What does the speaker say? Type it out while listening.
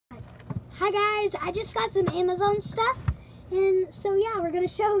Hi guys, I just got some Amazon stuff, and so yeah, we're gonna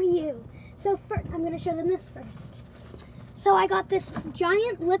show you. So first, I'm gonna show them this first. So I got this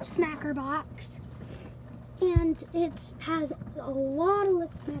giant lip smacker box, and it has a lot of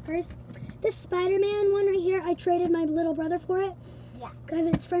lip smackers. This Spider-Man one right here, I traded my little brother for it. Yeah. Because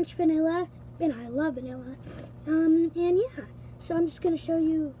it's French vanilla, and I love vanilla. And yeah, so I'm just gonna show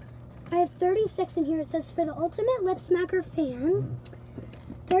you. I have 36 in here. It says for the ultimate lip smacker fan.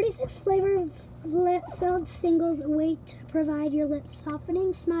 36 flavor-filled singles await to provide your lips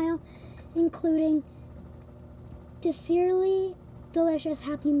softening smile, including sincerely delicious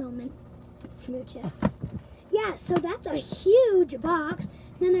happy moment smooches. Yeah, so that's a huge box.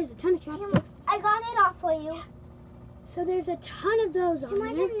 And then there's a ton of chopsticks. I got it off for you. So there's a ton of those on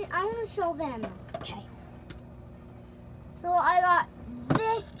there. I want to show them. Okay. So I got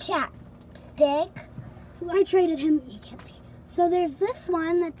this chapstick. I traded him. You can't see. So there's this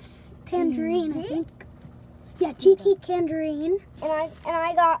one that's tangerine, I think. Yeah, Tiki Tangerine. And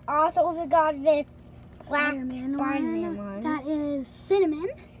I also got this black Spider-Man one. That is cinnamon.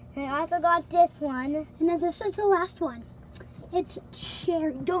 And I also got this one. And then this is the last one. It's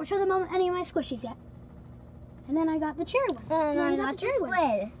cherry. Don't show them any of my squishies yet. And then I got the cherry one. And I got the cherry one.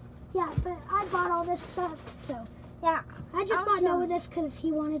 squid. Yeah, but I bought all this stuff, so. Yeah. I just bought Noah this because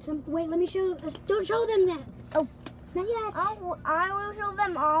he wanted some. Wait, let me show. Don't show them that. Oh. Not yet. I will show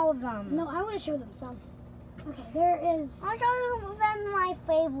them all of them. No, I want to show them some. Okay, there is. I'll show them my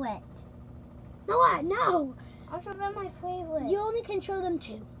favorite. Noah, no. I'll show them my favorite. You only can show them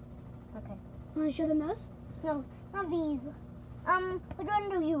two. Okay. Want to show them those? No, not these. Which one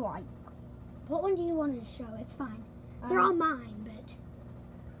do you like? What one do you want to show? It's fine. They're all mine, but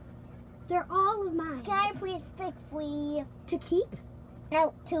they're all of mine. Can I please pick free? To keep?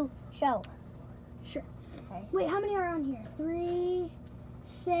 No, to show. Sure. Okay. Wait, how many are on here? 3,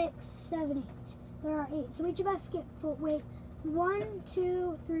 6, 7, 8. There are 8. So each of us get 4. Wait, 1,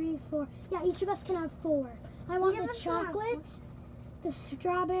 2, 3, 4. Yeah, each of us can have 4. I want the chocolate, the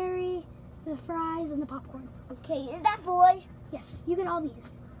strawberry, the fries, and the popcorn. Okay, is that 4? Yes, you get all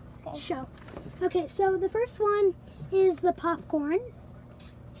these. Okay. Show. Okay, so the first one is the popcorn.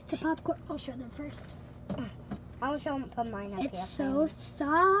 It's a popcorn. I'll show them first. I'll show them, put mine up here. It's so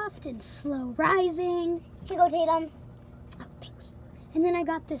soft and slow rising. Chico Tatum. Oh, thanks. And then I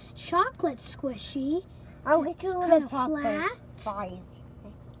got this chocolate squishy. I'll get you kind the of popcorn flat. fries.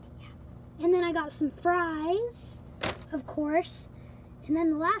 And then I got some fries, of course. And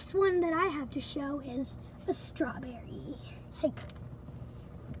then the last one that I have to show is a strawberry. Hey.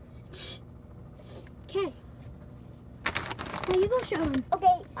 Okay. Now you go show them.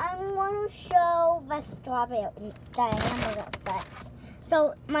 Okay, I'm going to show the strawberry, the hamburger first.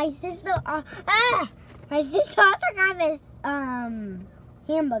 So my sister, my sister also got this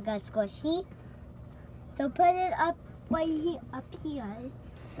hamburger squishy. So put it up right here,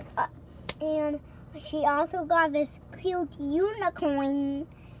 and she also got this cute unicorn,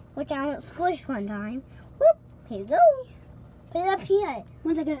 which I squished one time. Whoop! Here you go. Put it up here.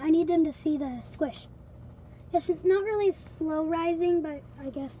 1 second. I need them to see the squish. It's not really slow rising, but I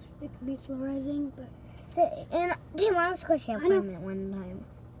guess it could be slow rising. But And Tim, I squished it one time.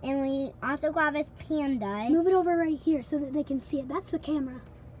 And we also got this panda. move it over right here so that they can see it. That's the camera.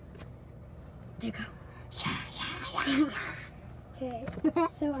 There you go. Okay,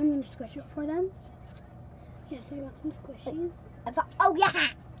 so I'm going to squish it for them. Yes, I got some squishies. Oh,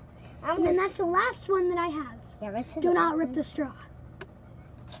 yeah! And then that's the last one that I have. Yeah, this is Do not rip the straw.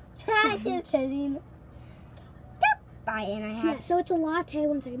 Just kidding. Bye, and I have... Yeah, so it's a latte.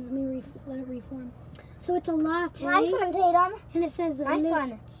 1 second, let me let it reform. So it's a latte. Nice one, Tatum. And it says... Nice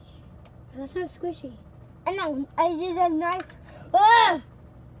one. That's not a squishy. I know. I just said nice. Ah!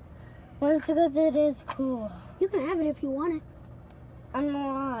 Well, because it is cool. You can have it if you want it. I'm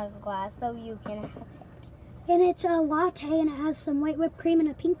more out of glass, so you can have it. And it's a latte, and it has some white whipped cream and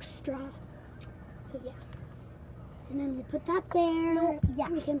a pink straw. So, yeah. And then we'll put that there. No, yeah.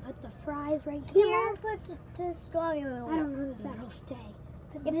 We can put the fries right You here. want to put the strawberry I don't know if that'll stay.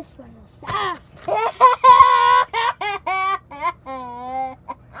 But this one will stay.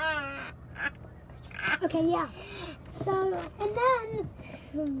 Okay, yeah. So, and then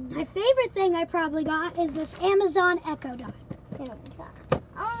my favorite thing I probably got is this Amazon Echo Dot.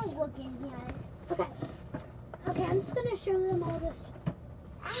 I'm looking at it. Okay. Okay, I'm just going to show them all this.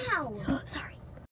 Ow! Sorry.